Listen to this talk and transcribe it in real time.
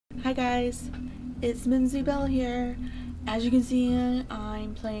Hi guys, it's Minzy Bell here. As you can see,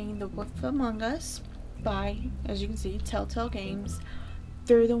 I'm playing The Wolf Among Us by, as you can see, Telltale Games.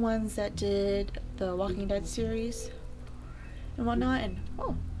 They're the ones that did the Walking Dead series and whatnot, and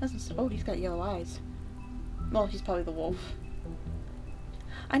oh, he's got yellow eyes. Well, he's probably the wolf.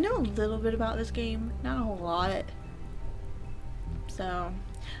 I know a little bit about this game, not a whole lot. So,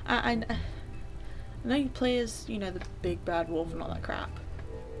 I know you play as, you know, the big bad wolf and all that crap.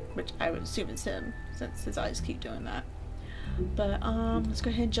 Which I would assume is him, since his eyes keep doing that. But, let's go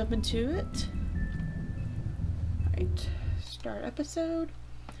ahead and jump into it. Alright, start episode.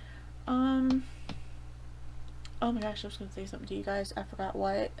 Oh my gosh, I was gonna say something to you guys. I forgot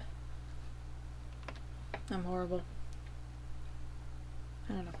what. I'm horrible.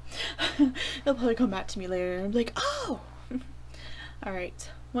 I don't know. It'll probably come back to me later and I'll be like, oh!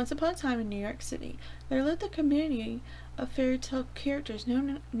 Alright. Once upon a time in New York City, there lived a community of fairy tale characters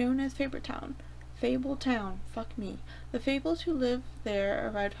known as Fable Town. Fuck me. The Fables who lived there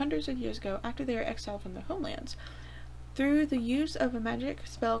arrived hundreds of years ago after they were exiled from their homelands. Through the use of a magic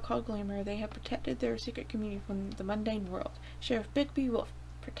spell called Glamour, they have protected their secret community from the mundane world. Sheriff Bigby Wolf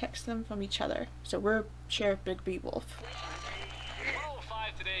protects them from each other. So we're Sheriff Bigby Wolf.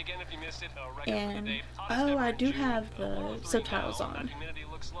 And oh, I do have the subtitles on.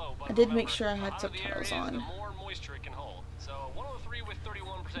 I did make sure I had subtitles on.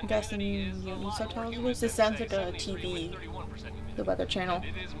 I'm guessing you need subtitles for this? This sounds like a TV, the weather channel.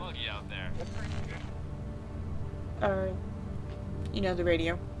 Or, you know, the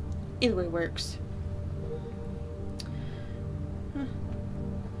radio. Either way works. Huh.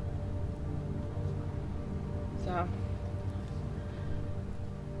 So,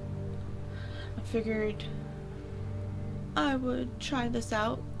 I figured I would try this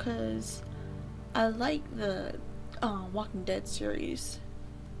out because I like the Walking Dead series.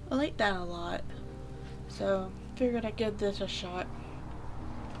 I like that a lot. So, figured I'd give this a shot.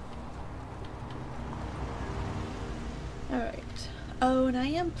 Alright. Oh, and I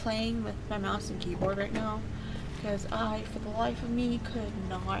am playing with my mouse and keyboard right now because I, for the life of me, could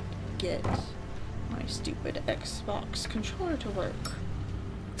not get my stupid Xbox controller to work.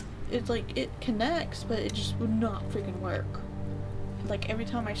 It's like, it connects, but it just would not freaking work. Like, every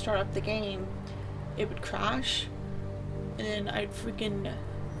time I start up the game, it would crash, and then I'd freaking,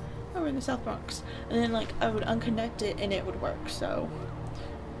 oh, we're in the South Bronx, and then, like, I would unconnect it, and it would work, so,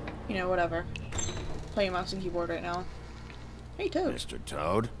 you know, whatever. Playing mouse and keyboard right now. Hey, Toad. Mr.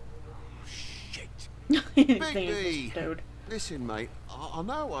 Toad? Shit. Bigby! Toad. Listen, mate, I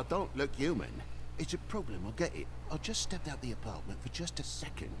know I don't look human. It's a problem, I get it. I just stepped out the apartment for just a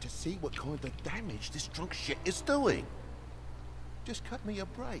second to see what kind of damage this drunk shit is doing. Just cut me a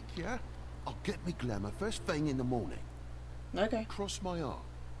break, yeah? I'll get me glamour first thing in the morning. Okay. Cross my arm.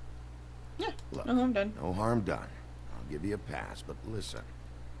 Yeah, look, no harm done. No harm done. I'll give you a pass, but listen.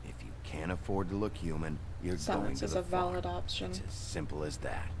 If you can't afford to look human, you're going to the Silence is a valid option. It's as simple as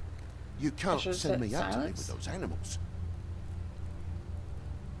that. You can't send me out to live with those animals.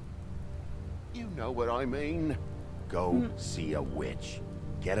 You know what I mean. Go see a witch.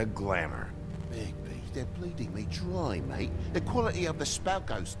 Get a glamour. Bigby, they're bleeding me dry, mate. The quality of the spout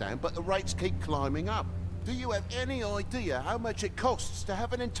goes down, but the rates keep climbing up. Do you have any idea how much it costs to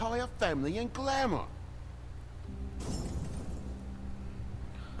have an entire family in glamour?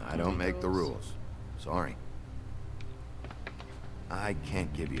 I don't make the rules. Sorry. I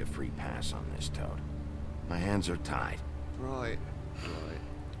can't give you a free pass on this, Toad. My hands are tied. Right.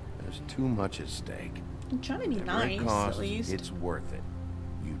 There's too much at stake. I'm trying to be nice, at least. It's worth it.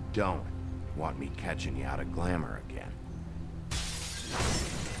 You don't want me catching you out of glamour again.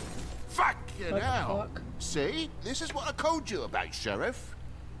 Fucking hell! See? This is what I told you about, Sheriff.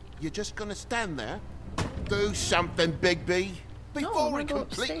 You're just gonna stand there? Do something, Bigby, before it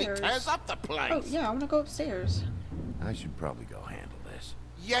completely tears up the place. Oh, yeah, I wanna go upstairs. I should probably go handle this.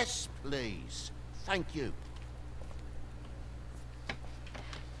 Yes, please. Thank you.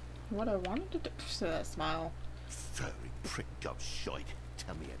 What I wanted to do. So that smile. Furry prick goes shite.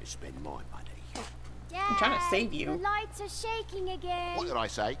 Tell me how to spend my money. Dad, I'm trying to save you. The lights are shaking again. What did I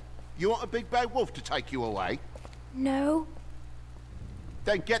say? You want a big bad wolf to take you away? No.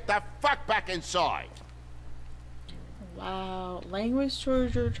 Then get the fuck back inside. Wow, language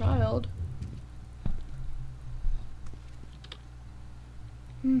towards your child.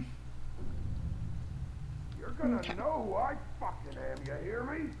 You're gonna know who I fucking am, you hear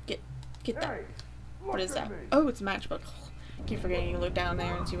me? Get that. Hey, What is that? me. Oh, it's a matchbook. Keep forgetting you look down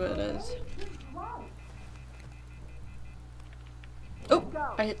there and see what it is. Oh,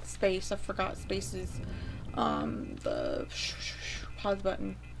 I hit space. I forgot spaces. The pause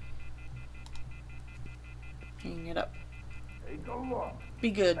button. Hang it up. Take a look.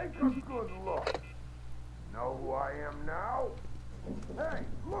 Be good. Take a good look. Know who I am now? Hey,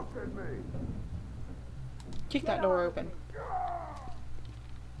 look at me. Kick that door open.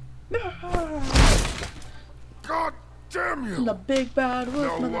 God damn you! The big bad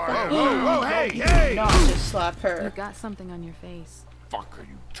wolf, No, motherfucker. Whoa, hey, You hey! did not just slap You her. got something on your face. Fuck are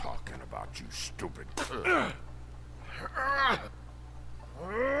you talking about, you stupid?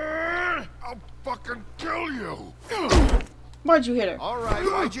 I'll fucking kill you! Why'd you hit her? All right,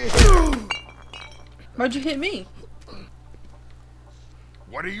 why'd you hit her? Why'd you hit me?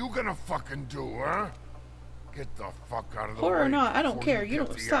 What are you gonna fucking do, huh? Get the fuck out of the Whore way. or not, I don't before care. You get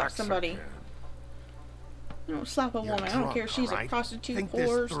don't the slap axe somebody. again. You don't slap a You're woman. I don't drunk, care if she's a alright? prostitute, Think this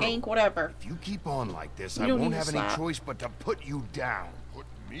whore, through. skank, whatever. If you keep on like this, You I don't won't need to have any slap. choice but to put you down. Put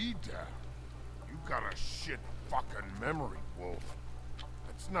me down. You got a shit fucking memory, Wolf.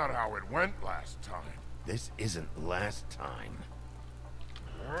 That's not how it went last time. This isn't last time.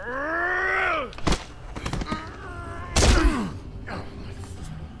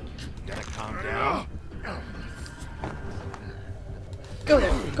 You gotta calm down. Go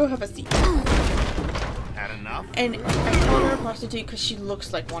there. Go have a seat. Had enough? And I call her a prostitute because she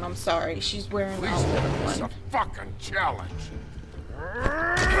looks like one. I'm sorry. She's wearing the outfit of It's a one. fucking challenge.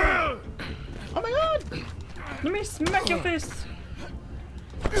 Oh my god! Let me smack your face.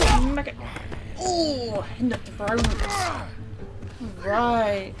 Smack it. Oh, in the throat.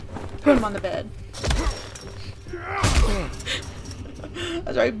 Right. Put him on the bed.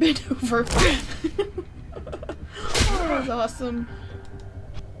 That's right, bend over. Oh, that was awesome.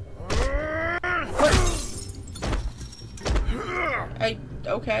 What?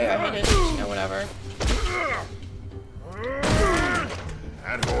 Okay, I hit it. Yeah, whatever.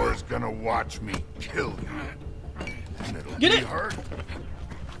 That whore's gonna watch me kill you. And it'll Get be it! hurt.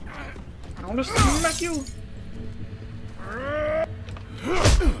 I want to smack you.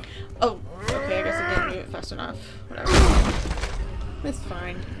 Oh, okay, I guess I didn't do it fast enough. Whatever. It's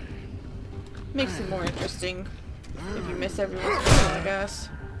fine. Makes it more interesting if you miss every once in a while, I guess.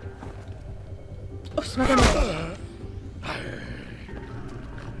 Oh, smack him.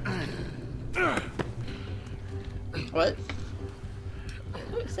 What?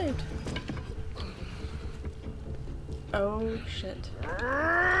 Oh, it saved. Oh, shit.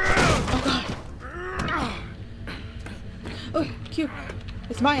 Oh, God. Oh, cute.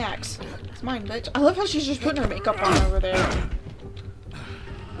 It's my axe. It's mine, bitch. I love how she's just putting her makeup on over there.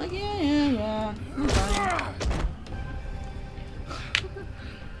 Like, yeah. I'm fine.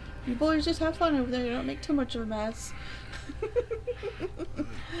 You boys just have fun over there. Don't make too much of a mess.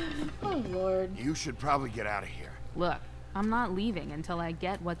 Oh, Lord. You should probably get out of here. Look, I'm not leaving until I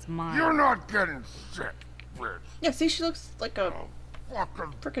get what's mine. You're not getting sick, bitch. Yeah, see, she looks like a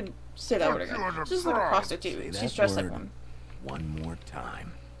Fucking freaking sit over Fuck you again. as a She's like a bride. prostitute. Say She's that dressed like word one. one more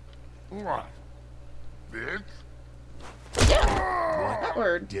time. what? Bitch? Yeah, that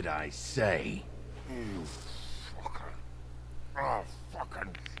word. Did I say? You fucking... Oh,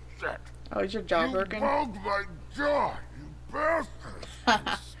 fucking shit. Oh, is your jaw You broken? broke my jaw, you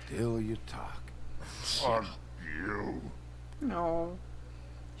bastard. Still you talk. Fuck you. No.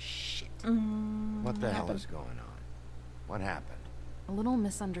 Shit. What What the hell is going on? What happened? A little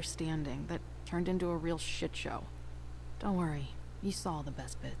misunderstanding that turned into a real shit show. Don't worry, you saw the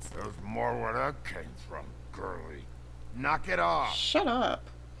best bits. There's more where that came from, girly. Knock it off. Shut up.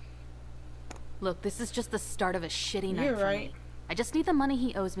 Look, this is just the start of a shitty night You're for right. me. I just need the money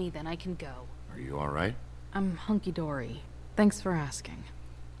he owes me, then I can go. Are you alright? I'm hunky-dory. Thanks for asking.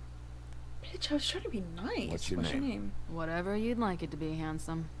 Bitch, I was trying to be nice. What's your name? Whatever you'd like it to be,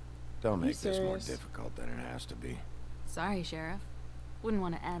 handsome. Don't You make this more serious? difficult than it has to be. Sorry, Sheriff. Wouldn't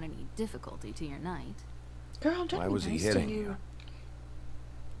want to add any difficulty to your night. Girl, I'm trying Why to be was he nice hitting to you?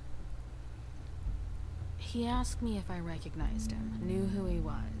 He asked me if I recognized him, knew who he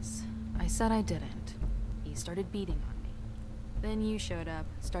was. I said I didn't. He started beating on me. Then you showed up,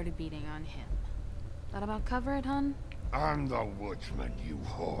 started beating on him. That about cover it, hun? I'm the woodsman, you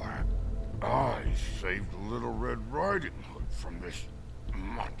whore. I saved Little Red Riding Hood from this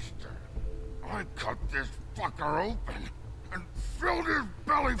monster. I cut this fucker open and filled his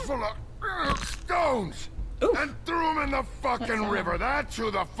belly full of stones Oof. and threw him in the fucking river. That's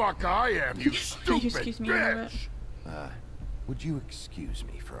who the fuck I am, you stupid excuse me a minute? bitch. Would you excuse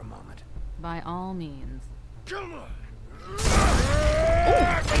me for a moment? By all means. Come on.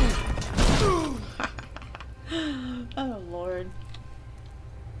 Oh, Lord.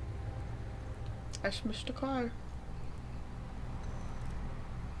 I smushed a car.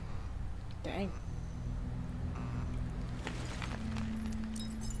 Dang.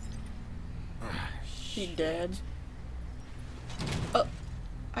 He dead. Oh,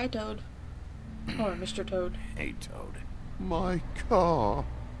 hi Toad. Or Mr. Toad. Hey, Toad. My car.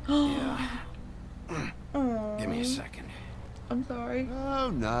 Yeah. Aw. Give me a second. I'm sorry. Oh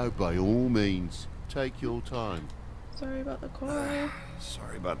no, by all means. Take your time. Sorry about the car.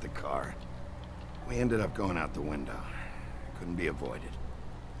 Sorry about the car. We ended up going out the window. Couldn't be avoided.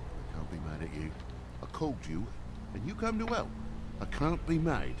 I can't be mad at you. I called you, and you come to help. I can't be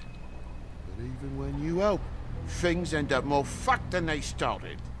mad. But even when you help, things end up more fucked than they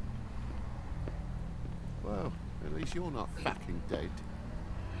started. Well, at least you're not fucking dead.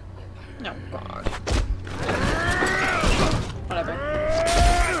 No, God. Whatever.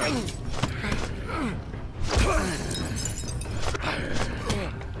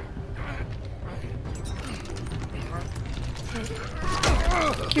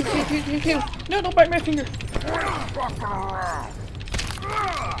 Pew. No, don't bite my finger.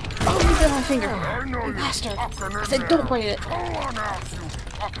 Oh, you bit my finger. You bastard. I said don't bite it. Come on out, you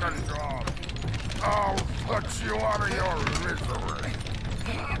fucking dog. I'll put you out of your misery.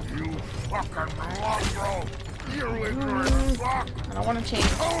 You fucking mongrel. You ignorant fuck. I don't want to change.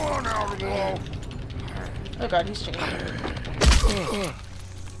 Come on out, Wolf. Oh God, he's changing.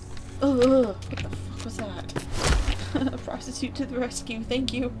 What the fuck was that? A prostitute to the rescue,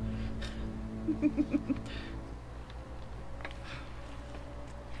 thank you.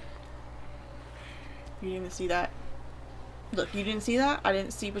 You didn't see that? Look, you didn't see that? I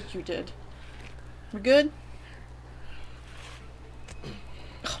didn't see what you did. We're good?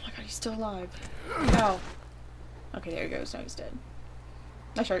 Oh my God, he's still alive. No. Okay, there he goes. Now he's dead.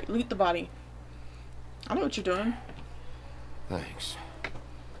 That's right, loot the body. I know what you're doing. Thanks.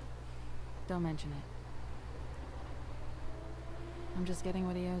 Don't mention it. I'm just getting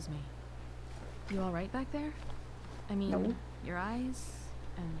what he owes me. You alright back there? I mean, No. your eyes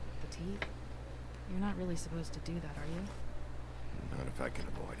and the teeth? You're not really supposed to do that, are you? Not if I can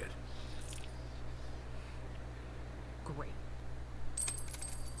avoid it. Great.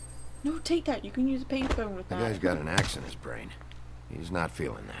 No, take that. You can use a payphone with The that. guy's got an axe in his brain. He's not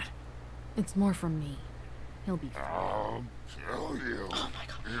feeling that. It's more from me. He'll be fine. I'll kill you. Oh my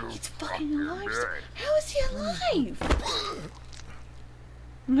God, You he's fucking alive. dick. How is he alive?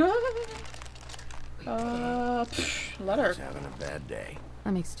 No. Let her. He's having a bad day.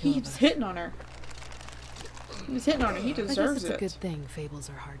 That makes two He of keeps us. hitting on her. He was hitting on her. He I guess deserves it's a it. good thing fables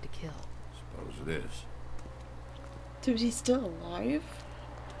are hard to kill. Suppose it is. Dude, he's still alive?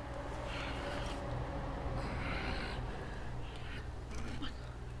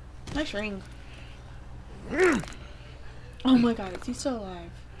 Nice ring. Oh my God, is he still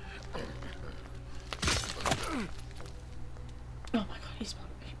alive? Oh my God, he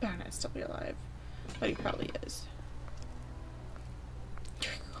better not still be alive. But he probably is.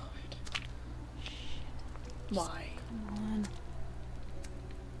 Dear God. Why? Come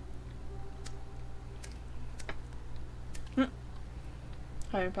on.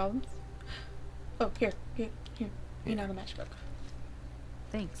 Having problems? Oh, here. You know the matchbook.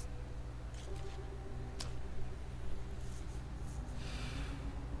 Thanks.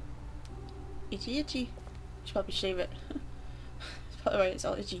 Itchy. Should probably shave it. That's probably why it's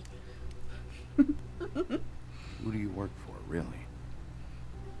all itchy. Who do you work for, really?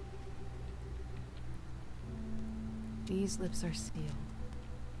 These lips are sealed.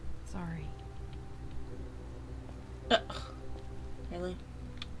 Sorry. Ugh. Really?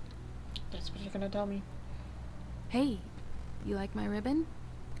 That's what you're gonna tell me? Hey, you like my ribbon?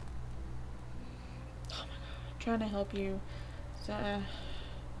 Oh my God. I'm trying to help you.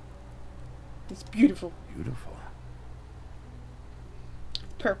 It's beautiful. Beautiful.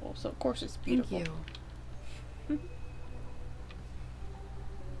 Purple, so of course it's beautiful. Thank you.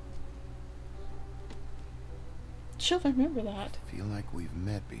 She'll remember that. Feel like we've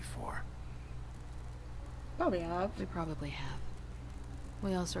met before. Probably have. We probably have.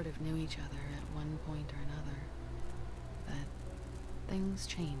 We all sort of knew each other at one point or another. But things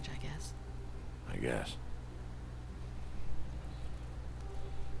change, I guess. I guess.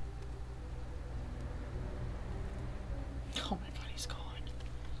 Oh my God, he's gone.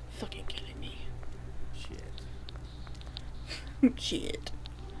 Fucking kidding me. Shit. Shit.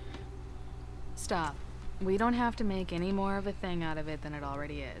 Stop. We don't have to make any more of a thing out of it than it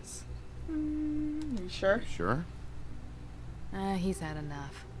already is. Are you sure? Sure? He's had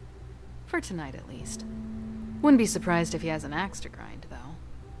enough. For tonight, at least. Wouldn't be surprised if he has an axe to grind, though.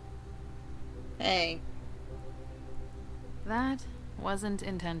 Hey. That wasn't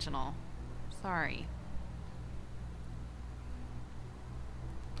intentional. Sorry.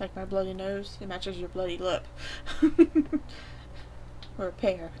 Like my bloody nose, it matches your bloody lip. Or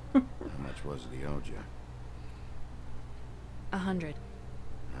pay her. How much was it he owed you? 100.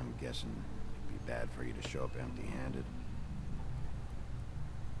 I'm guessing it'd be bad for you to show up empty-handed.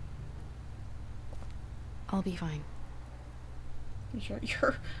 I'll be fine.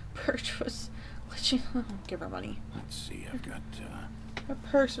 Your purse was glitching. Give her money. Let's see, I've got, Her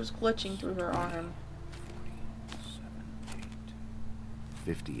purse was glitching through her arm. 47,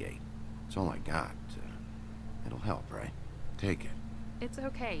 58. That's all I got. It'll help, right? Take it. It's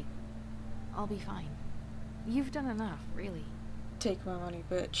okay. I'll be fine. You've done enough, really. Take my money,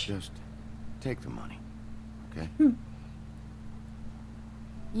 bitch. Just take the money, okay?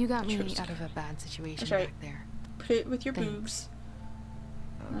 You got me Trust out of a bad situation That's right. back there. Put it with your Thanks. boobs.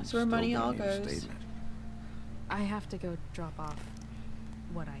 I'm That's where still money gonna all need a goes. statement. I have to go drop off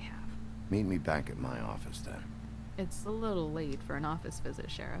what I have. Meet me back at my office then. It's a little late for an office visit,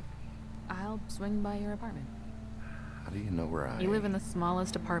 Sheriff. I'll swing by your apartment. How do you know where I... You live in the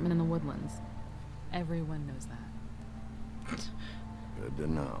smallest apartment in the Woodlands. Everyone knows that. Good to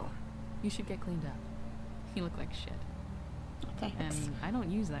know. You should get cleaned up. You look like shit. Thanks. And I don't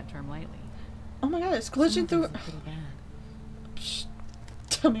use that term lightly. Oh my god, it's Some glitching of through. these are pretty bad. Shh.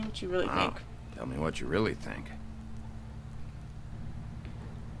 Tell me what you really Wow. think. Tell me what you really think.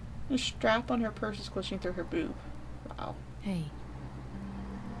 The strap on her purse is glitching through her boob. Wow. Hey.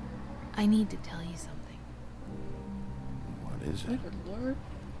 I need to tell you something. What is Oh, it? good lord.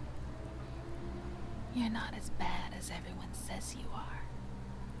 You're not as bad as everyone says you are.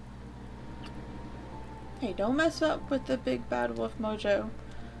 Hey, don't mess up with the big bad wolf mojo.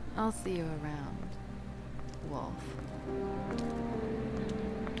 I'll see you around, Wolf.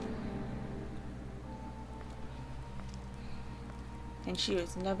 And she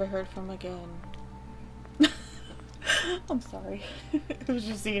was never heard from again. I'm sorry. It was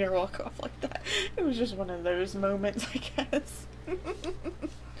just seeing her walk off like that. It was just one of those moments, I guess.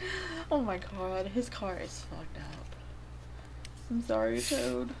 Oh my god, his car is fucked up. I'm sorry,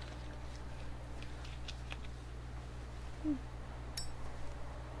 Toad.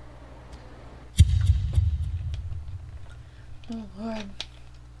 Oh lord.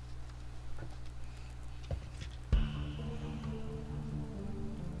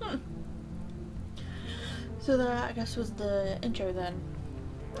 So that, I guess, was the intro then.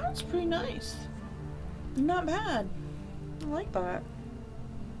 That's pretty nice. Not bad. I like that.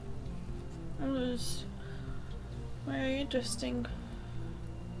 It was very interesting.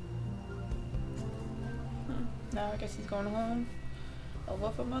 Now I guess he's going home. A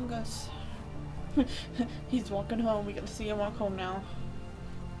wolf among us. He's walking home. We get to see him walk home now.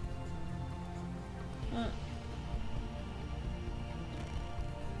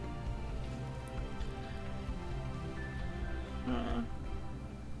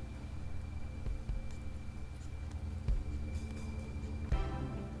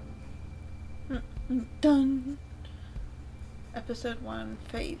 Done. Episode 1,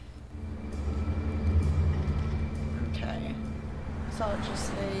 Faith. Okay. So it just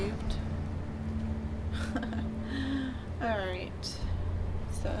saved. Alright.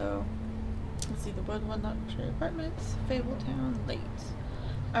 So, let's see, the Woodland Luxury Apartments, Fabletown, late.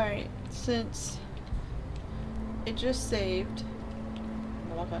 Alright, since it just saved, I'm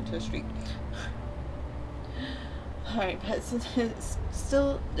gonna walk onto the street. Alright, but since it's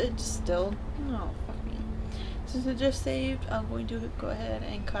still, no, fuck me. Since it just saved, I'm going to go ahead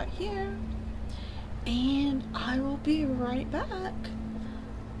and cut here. And I will be right back.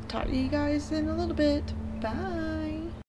 Talk to you guys in a little bit. Bye.